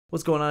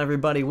What's going on,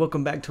 everybody?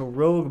 Welcome back to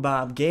Rogue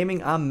Bob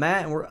Gaming. I'm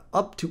Matt, and we're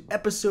up to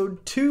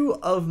episode 2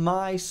 of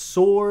my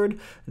sword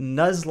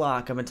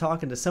Nuzlocke. I've been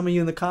talking to some of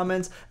you in the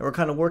comments, and we're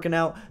kind of working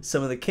out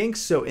some of the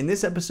kinks. So in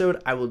this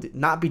episode, I will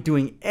not be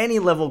doing any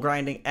level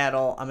grinding at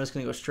all. I'm just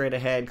going to go straight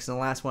ahead, because in the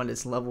last one,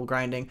 it's level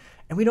grinding,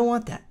 and we don't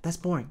want that. That's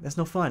boring. That's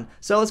no fun.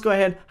 So let's go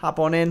ahead, hop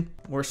on in.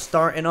 We're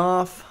starting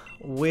off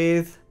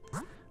with,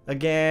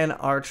 again,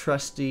 our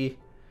trusty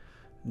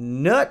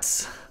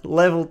Nuts,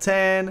 level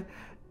 10.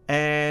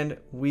 And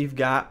we've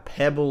got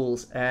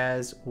Pebbles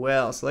as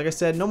well. So like I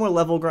said, no more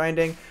level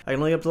grinding. I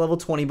can only get up to level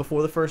 20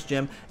 before the first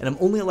gym. And I'm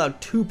only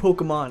allowed 2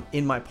 Pokemon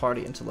in my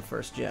party until the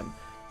first gym.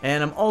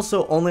 And I'm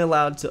also only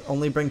allowed to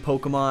bring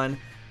Pokemon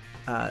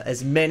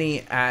as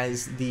many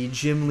as the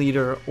gym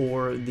leader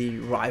or the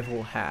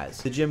rival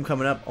has. The gym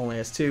coming up only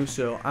has 2,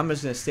 so I'm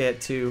just going to stay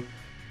at 2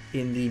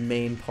 in the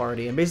main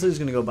party. I'm basically just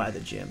going to go by the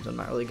gyms. I'm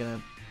not really going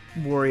to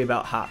worry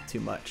about Hop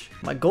too much.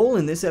 My goal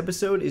in this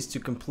episode is to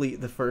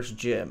complete the first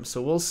gym, so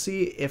we'll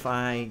see if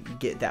I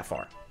get that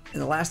far.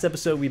 In the last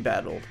episode we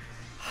battled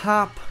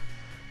Hop,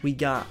 we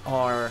got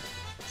our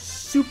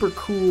super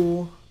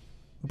cool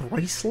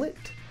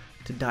bracelet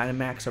to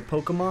Dynamax our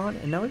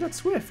Pokemon, and now we got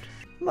Swift.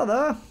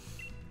 Mother,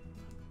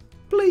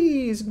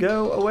 please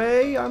go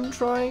away. I'm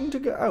trying to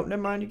go. Oh,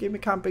 never mind, you gave me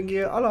camping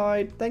gear. I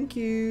lied. Thank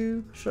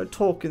you. Should I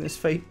talk in this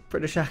fake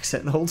British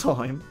accent the whole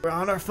time? We're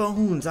on our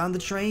phones, on the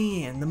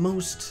train, the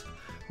most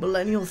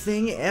millennial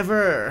thing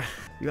ever.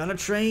 You're on a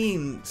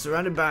train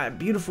surrounded by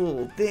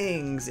beautiful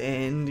things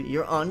and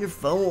you're on your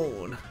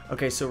phone.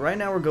 Okay, so right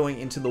now we're going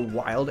into the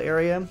wild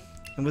area.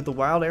 And with the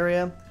wild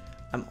area,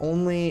 I'm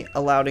only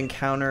allowed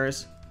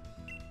encounters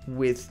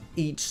with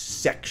each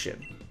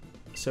section.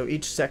 So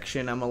each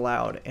section I'm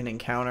allowed an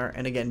encounter,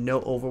 and again,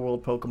 no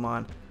overworld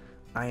Pokemon.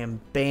 I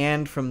am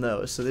banned from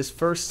those. So this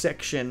first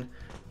section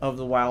of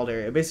the wild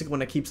area, basically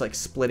when it keeps like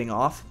splitting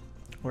off,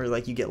 where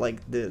like you get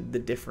like the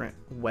different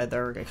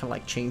weather, it kind of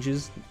like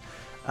changes,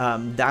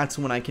 that's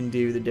when I can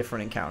do the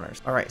different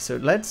encounters. All right, so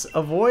let's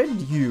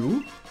avoid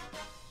you.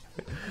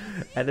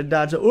 And a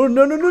dodge. Oh,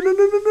 no, no, no, no,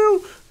 no, no,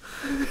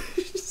 no.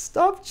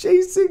 Stop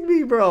chasing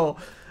me, bro.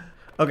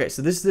 Okay,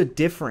 so this is a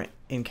different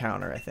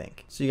encounter, I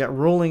think. So you got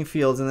rolling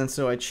fields, and then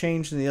so I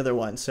changed in the other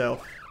one.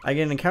 So I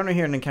get an encounter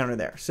here and an encounter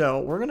there. So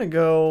we're going to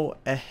go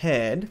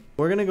ahead.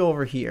 We're going to go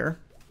over here,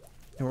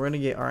 and we're going to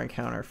get our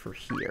encounter for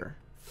here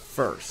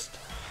first.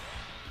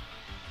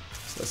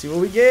 So let's see what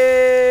we get.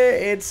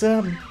 It's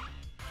a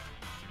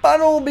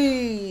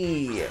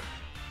Bunnelby.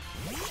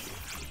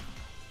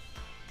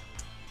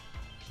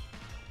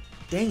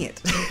 Dang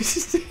it.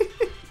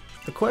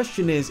 The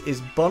question is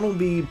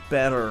Bunnelby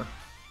better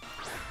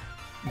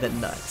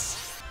than Nuts?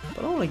 But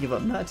I don't want to give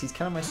up Nuts. He's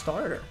kind of my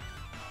starter.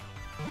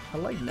 I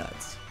like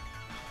Nuts.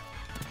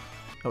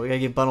 Oh, we gotta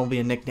give Bunnelby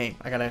a nickname.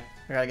 I gotta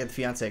get the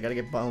fiance. I gotta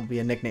get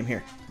Bunnelby a nickname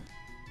here.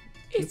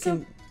 It's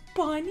a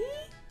bunny?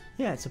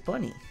 Yeah, it's a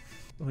bunny.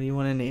 What do you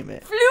want to name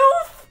it?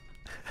 Floof!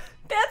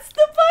 That's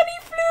the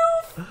bunny,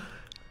 Floof!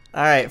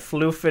 Alright,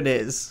 Floof it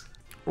is.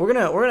 We're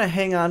gonna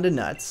hang on to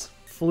Nuts.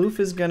 Floof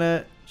is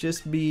gonna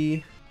just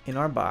be in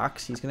our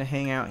box. He's gonna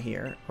hang out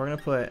here. We're gonna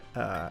put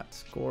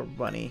Score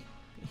Bunny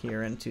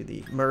here into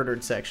the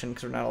murdered section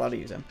because we're not allowed to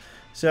use him.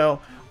 So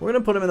we're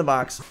gonna put him in the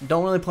box.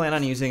 Don't really plan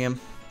on using him.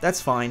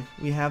 That's fine.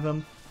 We have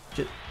him.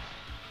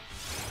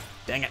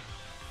 Dang it.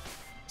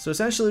 So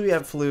essentially we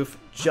have Floof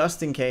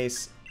just in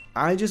case.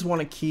 I just want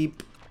to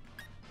keep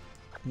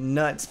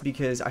Nuts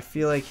because I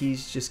feel like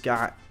he's just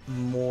got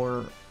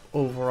more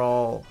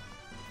overall,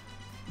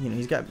 you know,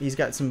 he's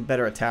got some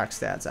better attack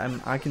stats.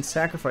 I can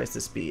sacrifice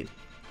the speed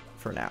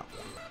for now.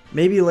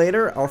 Maybe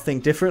later I'll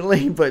think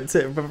differently, but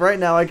right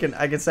now I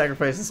can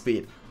sacrifice the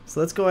speed. So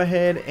let's go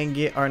ahead and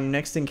get our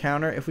next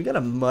encounter. If we got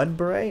a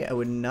Mudbray, I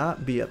would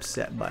not be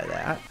upset by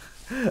that.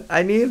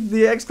 I need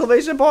the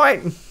exclamation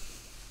point.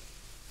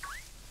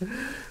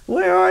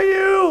 Where are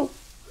you?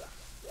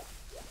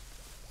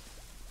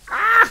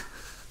 Ah!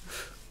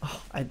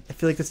 Oh, I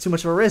feel like that's too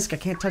much of a risk. I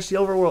can't touch the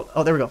overworld.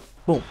 Oh, there we go.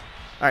 Boom.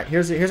 All right,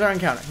 here's our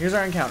encounter. Here's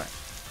our encounter.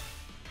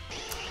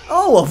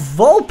 Oh, a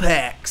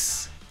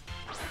Vulpix.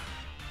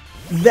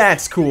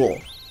 That's cool.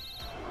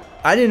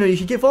 I didn't know you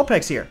could get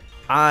Vulpix here.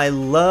 I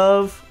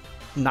love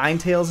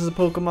Ninetales as a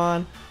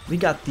Pokemon. We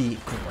got the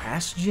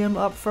grass gym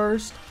up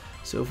first.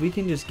 So if we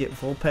can just get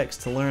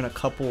Vulpix to learn a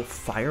couple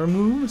fire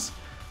moves,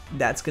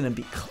 that's going to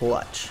be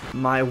clutch.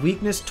 My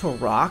weakness to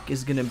rock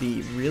is going to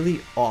be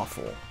really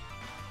awful.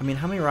 I mean,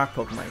 how many rock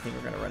Pokemon do you think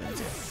we're going to run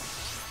into?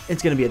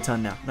 It's going to be a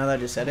ton now. Now that I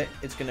just said it,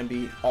 it's going to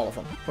be all of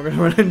them. We're going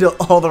to run into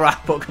all the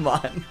rock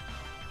Pokemon.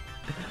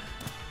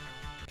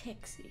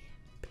 Pixie.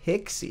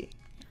 Pixie.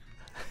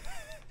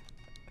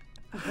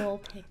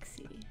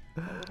 Vulpixie.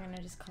 But we're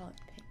gonna just call it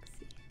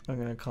Pixie. We're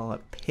gonna call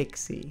it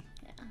Pixie.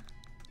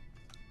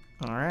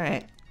 Yeah.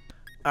 Alright.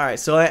 Alright,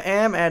 so I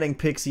am adding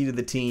Pixie to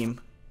the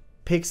team.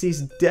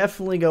 Pixie's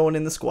definitely going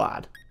in the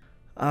squad.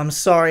 I'm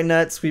sorry,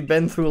 Nuts. We've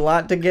been through a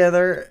lot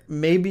together.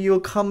 Maybe you'll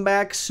come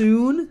back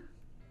soon.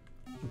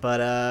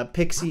 But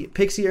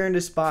Pixie earned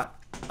a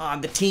spot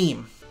on the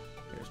team.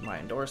 Here's my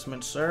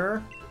endorsement,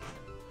 sir.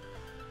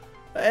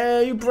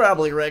 You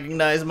probably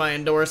recognize my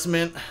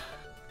endorsement.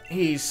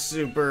 He's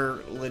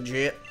super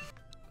legit.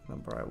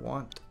 Number I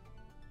want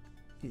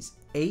is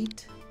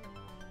 8.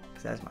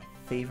 Because that's my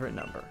favorite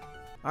number.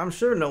 I'm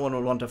sure no one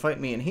would want to fight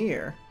me in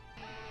here.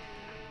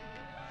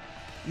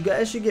 You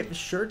guys should get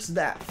shirts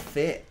that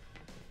fit.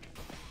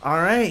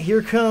 Alright,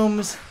 here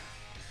comes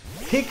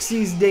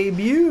Pixie's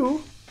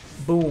debut.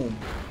 Boom.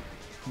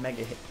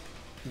 Mega hit.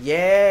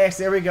 Yes,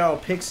 there we go.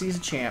 Pixie's a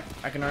champ.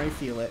 I can already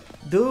feel it.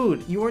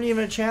 Dude, you weren't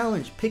even a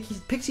challenge.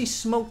 Pixie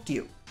smoked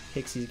you.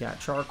 Pixie's got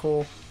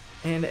charcoal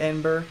and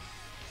ember.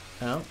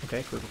 Oh,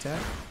 okay, quick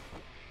attack.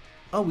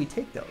 Oh, we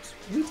take those.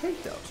 We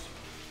take those.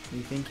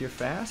 You think you're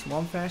fast? Well,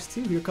 I'm fast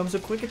too. Here comes a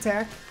quick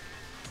attack.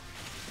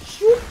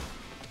 Shoot.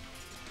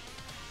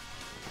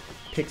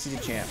 Pixie's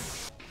a champ.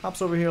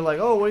 Hops over here like,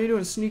 oh, what are you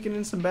doing? Sneaking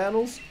in some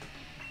battles?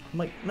 I'm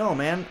like, no,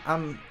 man.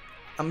 I'm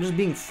just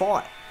being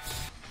fought.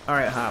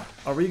 Alright, Hop.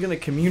 Are we going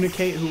to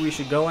communicate who we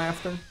should go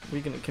after? Are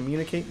we going to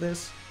communicate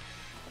this?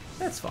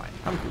 That's fine.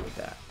 I'm cool with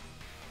that.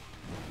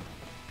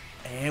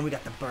 And we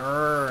got the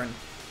burn.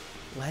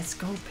 Let's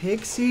go,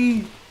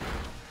 Pixie.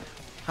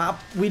 Hop,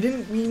 we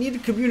need to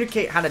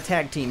communicate how to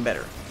tag team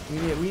better. We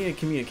need to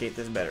communicate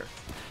this better.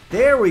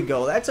 There we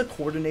go. That's a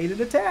coordinated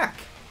attack.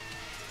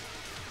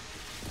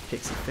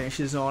 Pixie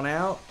finishes on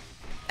out.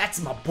 That's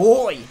my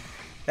boy.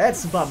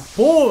 That's my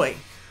boy.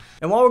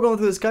 And while we're going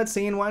through this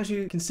cutscene, why don't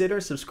you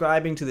consider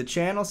subscribing to the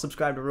channel,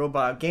 subscribe to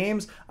Robot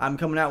Games. I'm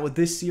coming out with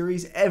this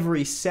series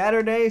every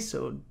Saturday,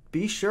 so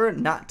be sure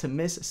not to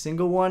miss a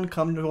single one.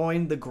 Come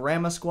join the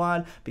Grandma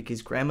Squad,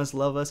 because Grandmas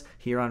love us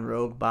here on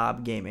Rogue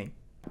Bob Gaming.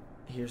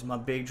 Here's my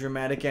big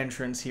dramatic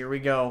entrance. Here we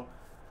go.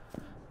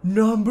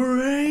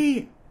 Number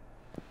 8,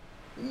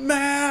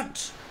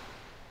 Matt,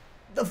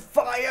 the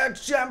Fire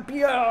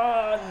Champion.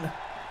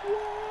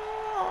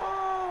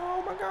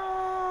 Oh my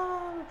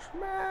gosh,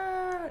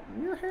 Matt,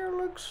 your hair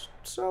looks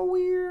so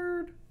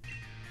weird.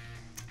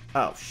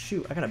 Oh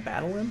shoot, I gotta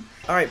battle him?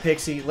 Alright,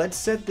 Pixie, let's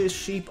set this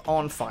sheep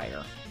on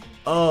fire.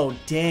 Oh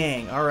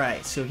dang,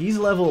 alright, so he's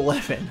level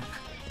 11.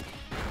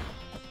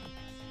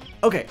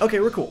 Okay,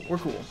 we're cool,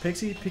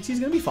 Pixie's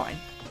gonna be fine.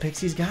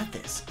 Pixie's got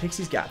this,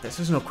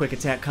 There's no quick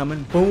attack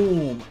coming.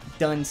 Boom,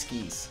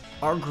 Dunskies.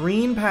 Our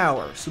green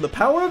power, so the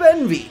power of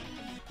envy.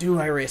 Do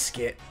I risk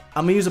it?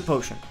 I'm gonna use a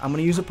potion.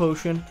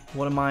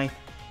 One of my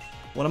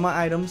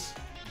items.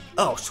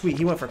 Oh, sweet.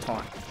 He went for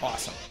taunt.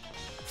 Awesome.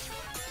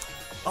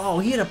 Oh,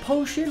 he had a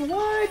potion?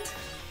 What?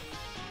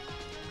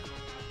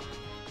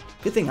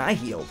 Good thing I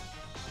healed.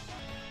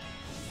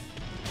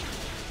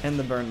 And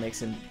the burn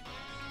makes him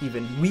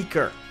even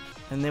weaker.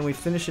 And then we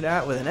finish it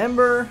out with an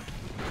ember.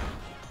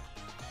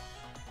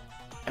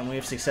 And we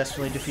have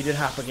successfully defeated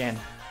Hop again.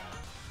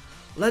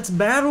 Let's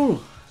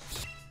battle!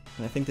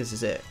 And I think this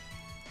is it.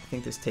 I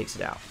think this takes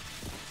it out.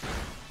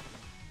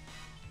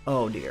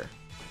 Oh dear.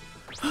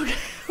 Okay.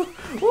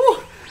 Ooh.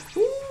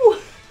 Ooh.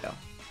 No.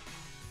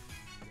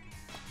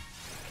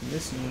 Can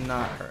this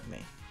not hurt me?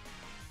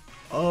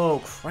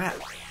 Oh crap.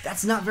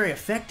 That's not very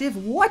effective?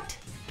 What?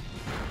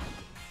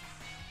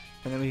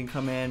 And then we can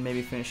come in,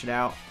 maybe finish it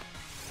out.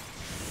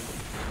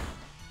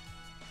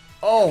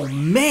 Oh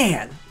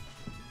man!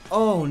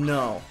 Oh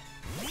no.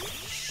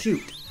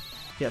 Shoot.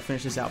 Yeah,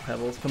 finish this out,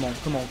 Pebbles. Come on.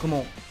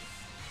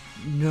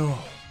 No.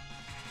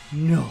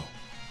 No.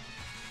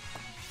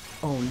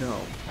 Oh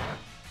no.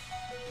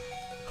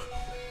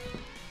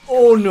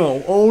 Oh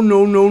no. Oh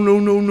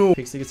no.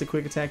 Pixie gets a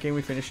quick attack and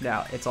we finish it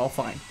out. It's all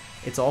fine.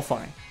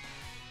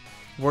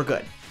 We're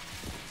good.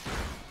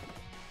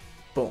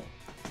 Boom.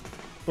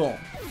 Boom.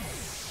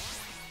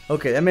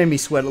 Okay, that made me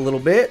sweat a little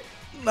bit.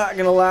 Not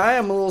gonna lie,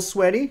 I'm a little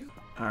sweaty.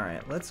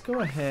 Alright, let's go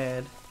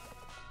ahead.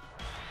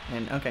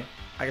 And, okay,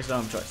 I guess I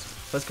don't have a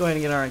choice. Let's go ahead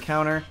and get our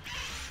encounter.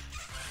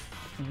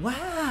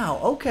 Wow,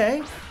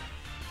 okay.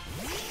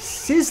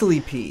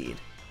 Sizzlypede.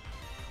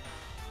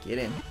 Get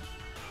in.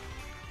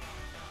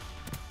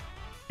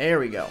 There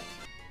we go.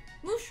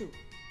 Mushu.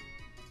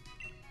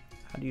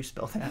 How do you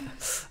spell that?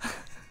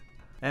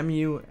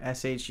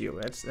 M-U-S-H-U.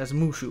 That's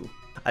Mushu.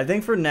 I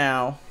think for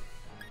now,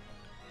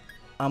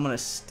 I'm going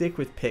to stick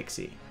with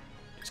Pixie.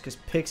 Just because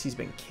Pixie's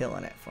been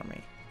killing it for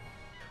me.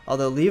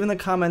 Although, leave in the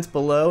comments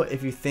below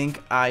if you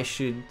think I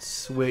should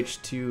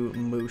switch to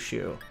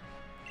Mushu.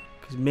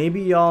 Because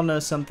maybe y'all know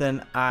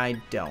something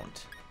I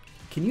don't.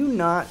 Can you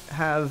not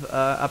have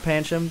a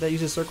Pancham that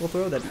uses Circle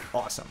Throw? That'd be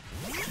awesome.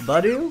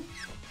 Budu?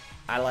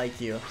 I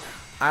like you.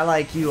 I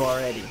like you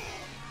already.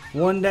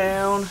 One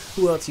down.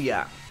 Who else you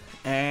got?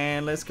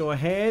 And let's go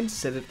ahead.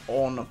 Set it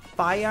on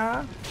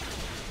fire.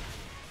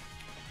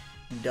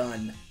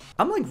 Done.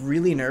 I'm like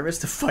really nervous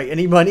to fight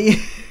anybody.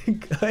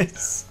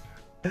 Because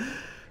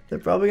they're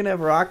probably going to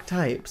have rock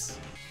types.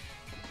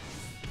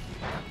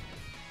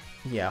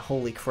 Yeah,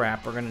 holy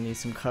crap. We're going to need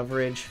some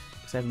coverage.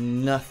 Because I have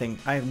nothing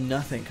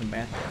to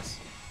combat this.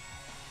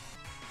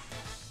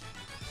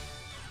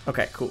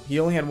 Okay, cool. He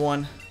only had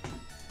one.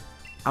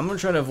 I'm going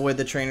to try to avoid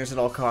the trainers at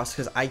all costs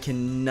because I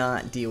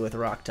cannot deal with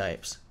rock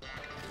types.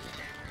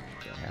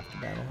 Do I have to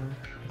battle her?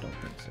 I don't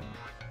think so.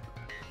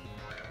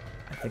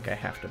 I think I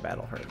have to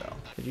battle her though.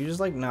 Could you just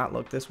like not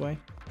look this way?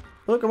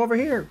 Look, I'm over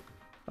here.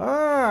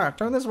 Ah,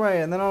 turn this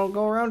way, and then I'll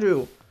go around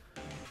you.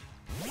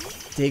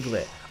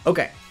 Diglett.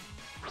 Okay.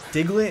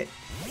 Diglett,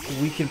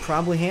 we can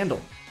probably handle.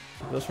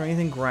 Goes for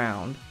anything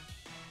ground.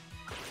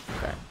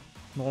 Okay.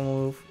 Normal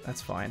move.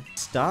 That's fine.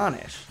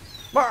 Astonish.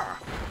 Ah!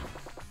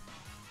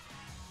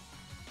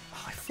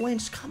 Oh, I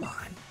flinched. Come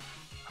on.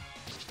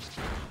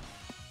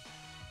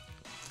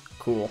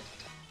 Cool.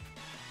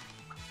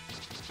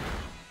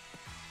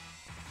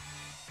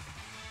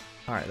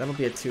 Alright, that'll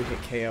be a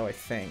 2-hit KO, I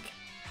think.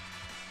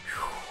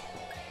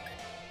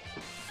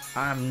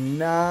 I'm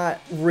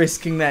not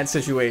risking that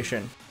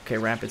situation. Okay,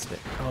 Rapid Spin.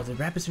 Oh, did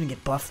Rapid Spin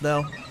get buffed,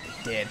 though?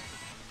 It did.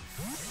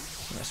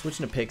 I'm gonna switch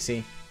into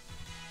Pixie.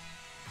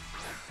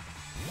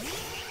 So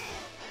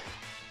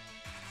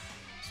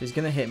he's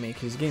gonna hit me,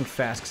 because he's getting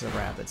fast because of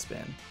Rapid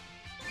Spin.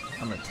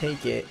 I'm gonna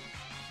take it,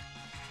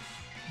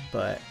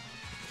 but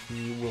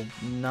he will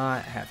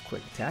not have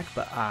Quick Attack,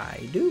 but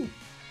I do.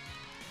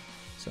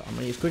 So I'm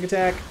gonna use Quick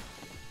Attack.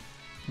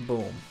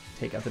 Boom.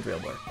 Take out the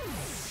Dribbler.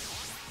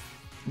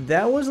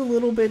 That was a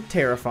little bit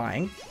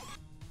terrifying.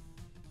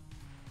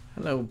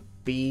 Hello,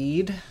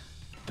 Bede.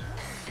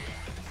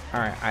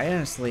 Alright, I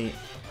honestly...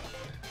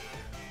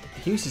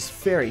 He uses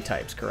fairy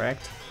types,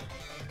 correct?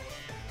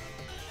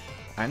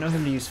 I know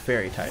him to use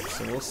fairy types,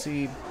 so we'll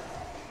see...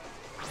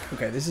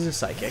 Okay, this is a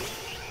Psychic.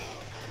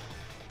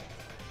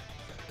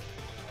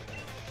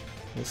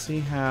 We'll see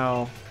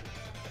how...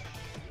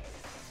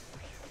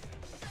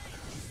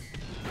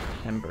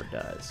 Ember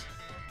does.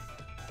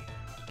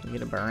 Can we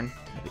get a burn?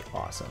 That'd be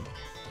awesome.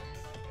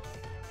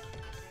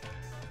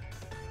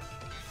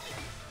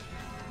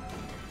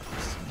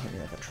 It's gonna hit me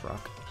like a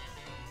truck.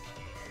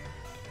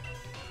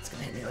 It's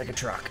gonna hit me like a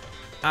truck.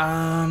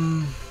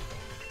 Let's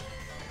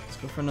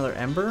go for another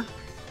Ember.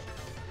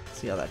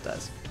 See how that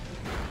does.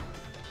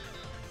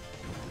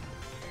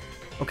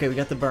 Okay, we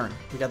got the burn.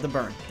 We got the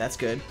burn. That's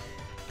good.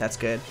 That's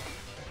good.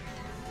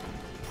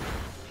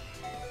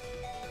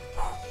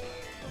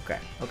 Okay,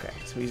 okay.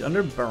 So he's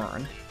under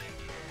burn.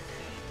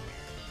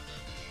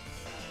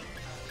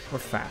 We're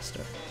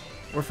faster.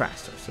 We're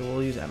faster, so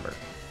we'll use Ember.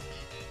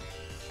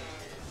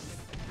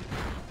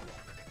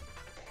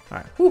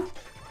 Alright, whew.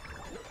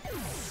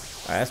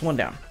 Alright, that's one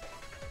down.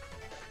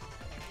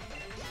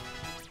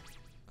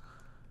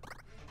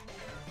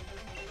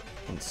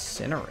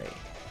 Incinerate.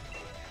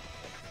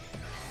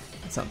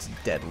 That sounds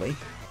deadly.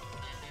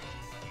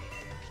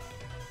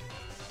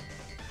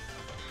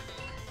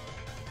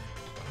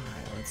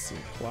 Alright, let's see.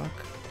 Pluck.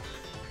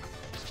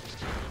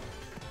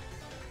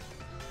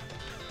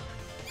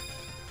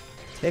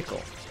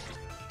 Tickle.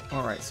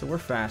 Alright, so we're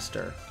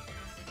faster.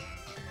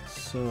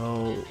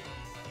 So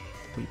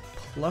we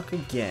pluck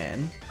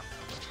again.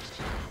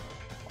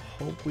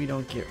 Hope we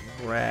don't get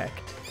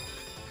wrecked.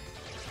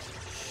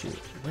 Shoot,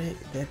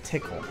 what? That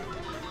tickle.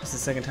 This is the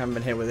second time I've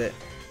been hit with it.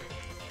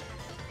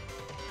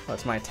 Oh,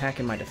 it's my attack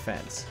and my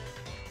defense.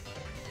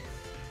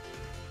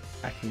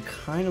 I can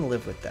kind of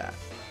live with that.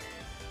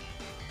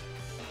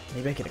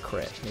 Maybe I get a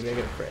crit. Maybe I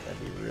get a crit. That'd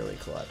be really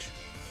clutch.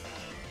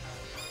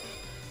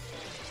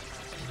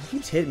 He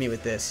keeps hitting me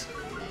with this.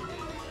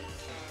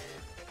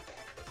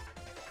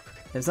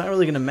 It's not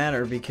really going to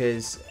matter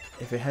because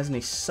if it has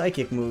any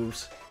psychic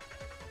moves,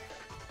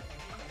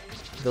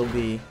 they'll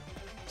be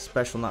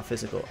special, not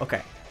physical.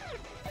 Okay.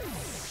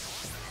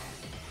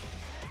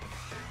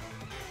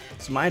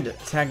 So my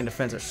attack and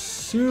defense are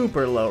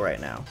super low right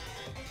now.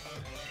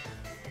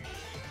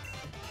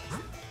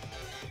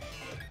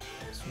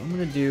 So what I'm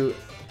going to do,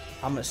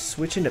 I'm going to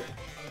switch into...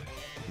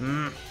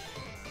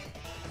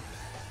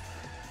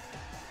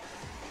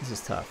 This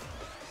is tough.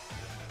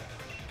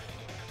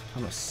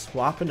 I'm going to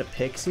swap into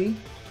Pixie.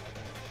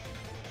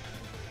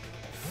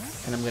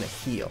 And I'm going to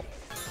heal.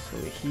 So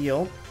we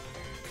heal.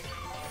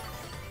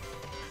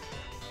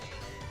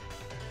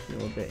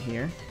 Heal a bit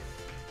here.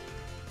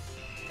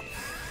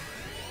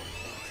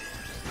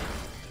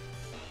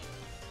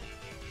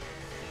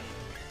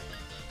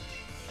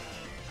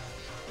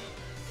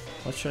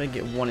 Let's try to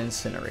get one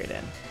Incinerate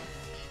in.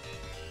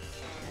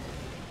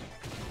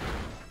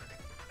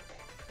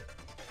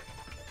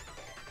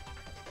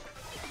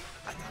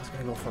 I thought I was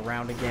going to go for a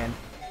round again.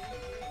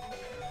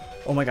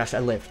 Oh my gosh, I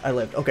lived. I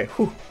lived. Okay,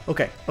 whew.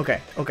 Okay,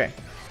 okay, okay.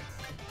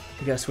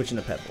 We gotta switch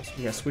into Pebbles.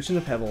 We gotta switch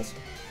into Pebbles.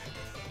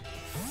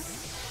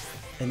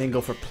 And then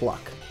go for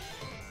Pluck.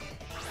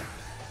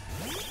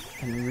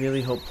 And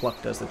really hope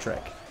Pluck does the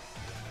trick.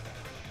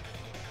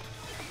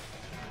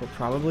 We're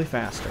probably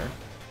faster.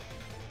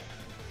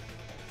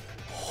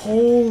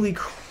 Holy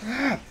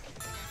crap!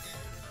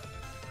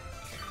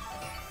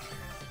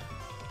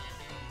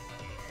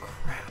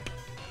 Crap.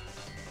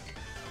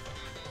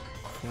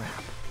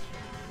 Crap.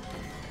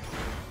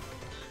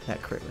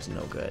 That crit was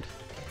no good.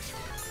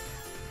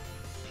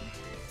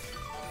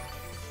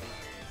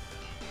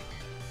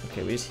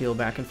 Okay, we just heal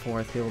back and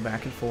forth, heal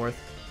back and forth.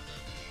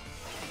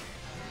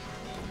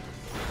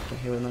 Okay,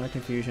 heal with another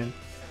confusion.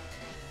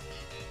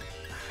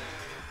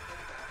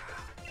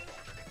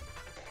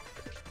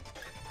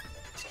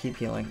 Just keep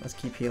healing. Let's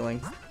keep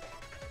healing.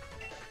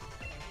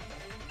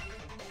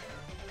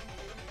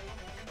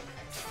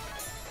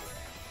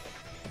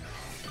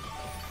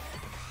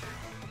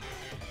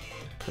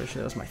 Pretty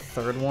sure that was my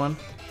third one.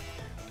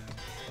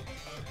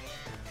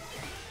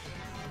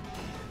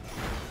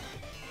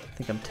 I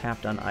think I'm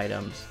tapped on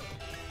items.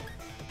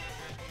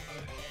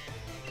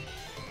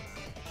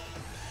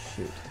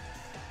 Shoot.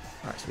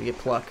 Alright, so we get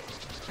pluck.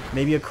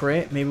 Maybe a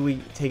crit. Maybe we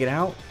take it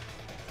out.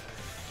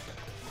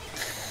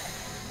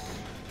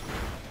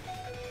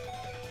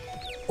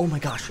 Oh my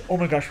gosh. Oh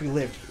my gosh, we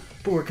lived.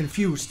 But we're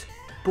confused.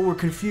 But we're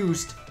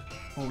confused.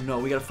 Oh no,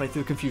 we gotta fight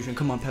through the confusion.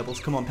 Come on, Pebbles.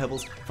 Come on,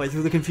 Pebbles. Fight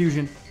through the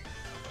confusion.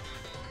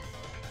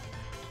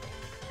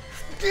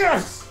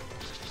 Yes!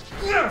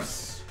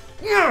 Yes!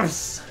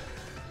 Yes!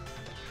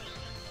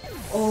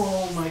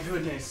 Oh my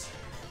goodness.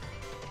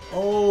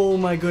 Oh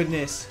my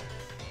goodness.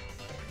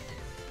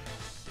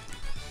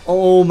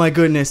 Oh my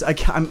goodness.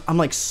 I'm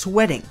like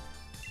sweating.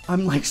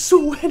 I'm like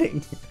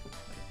sweating.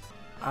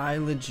 I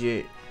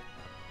legit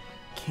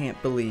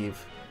can't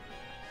believe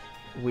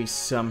we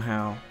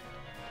somehow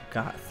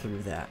got through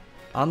that.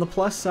 On the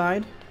plus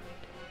side,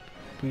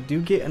 we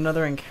do get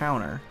another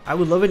encounter. I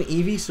would love an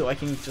Eevee so I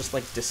can just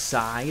like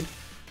decide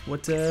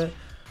what to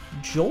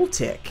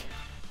Joltik.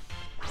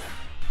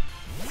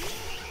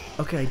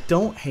 Okay, I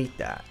don't hate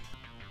that.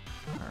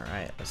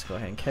 Alright, let's go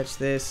ahead and catch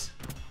this.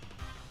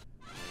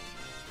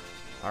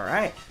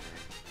 Alright.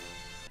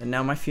 And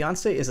now my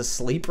fiance is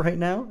asleep right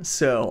now,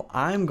 so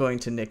I'm going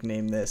to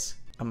nickname this.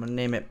 I'm going to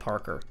name it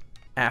Parker.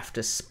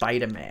 After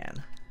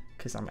Spider-Man.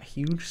 Because I'm a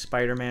huge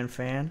Spider-Man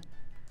fan.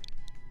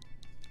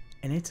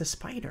 And it's a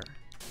spider.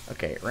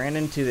 Okay, ran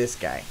into this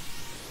guy.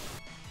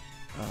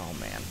 Oh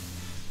man.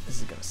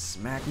 This is going to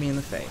smack me in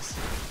the face.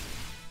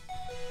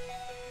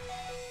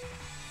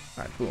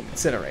 Alright, boom.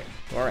 Incinerate.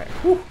 Alright.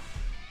 Whew.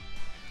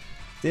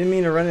 Didn't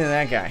mean to run into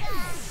that guy.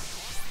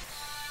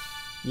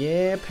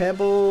 Yeah,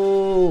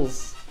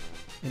 Pebbles!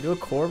 Into a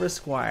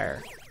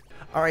Corvisquire.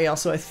 Alright, y'all,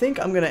 so I think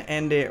I'm going to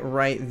end it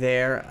right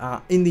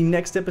there. In the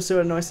next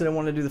episode, I know I said I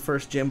wanted to do the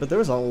first gym, but there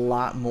was a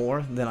lot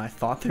more than I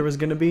thought there was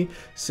going to be.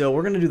 So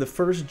we're going to do the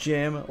first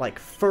gym, like,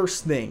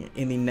 first thing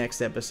in the next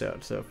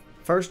episode. So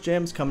first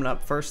gym's coming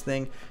up first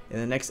thing in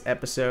the next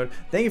episode.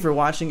 Thank you for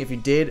watching if you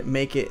did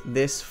make it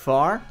this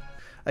far.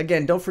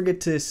 Again, don't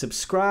forget to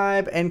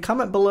subscribe and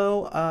comment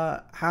below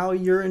how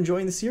you're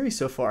enjoying the series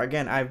so far.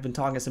 Again, I've been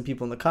talking to some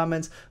people in the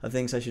comments of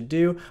things I should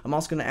do. I'm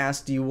also going to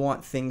ask, do you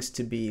want things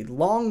to be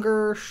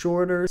longer,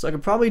 shorter? So I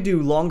could probably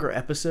do longer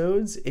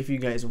episodes if you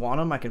guys want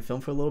them. I can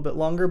film for a little bit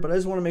longer, but I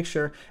just want to make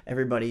sure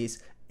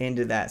everybody's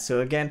into that.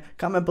 So again,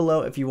 comment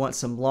below if you want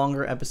some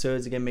longer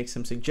episodes. Again, make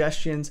some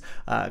suggestions.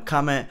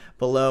 Comment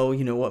below,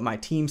 you know, what my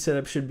team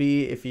setup should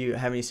be if you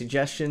have any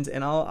suggestions,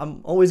 and I'm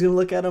always gonna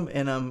look at them,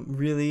 and I'm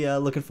really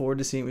looking forward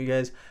to seeing what you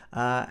guys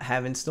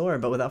have in store.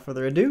 But without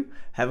further ado,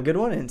 have a good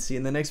one and see you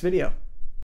in the next video.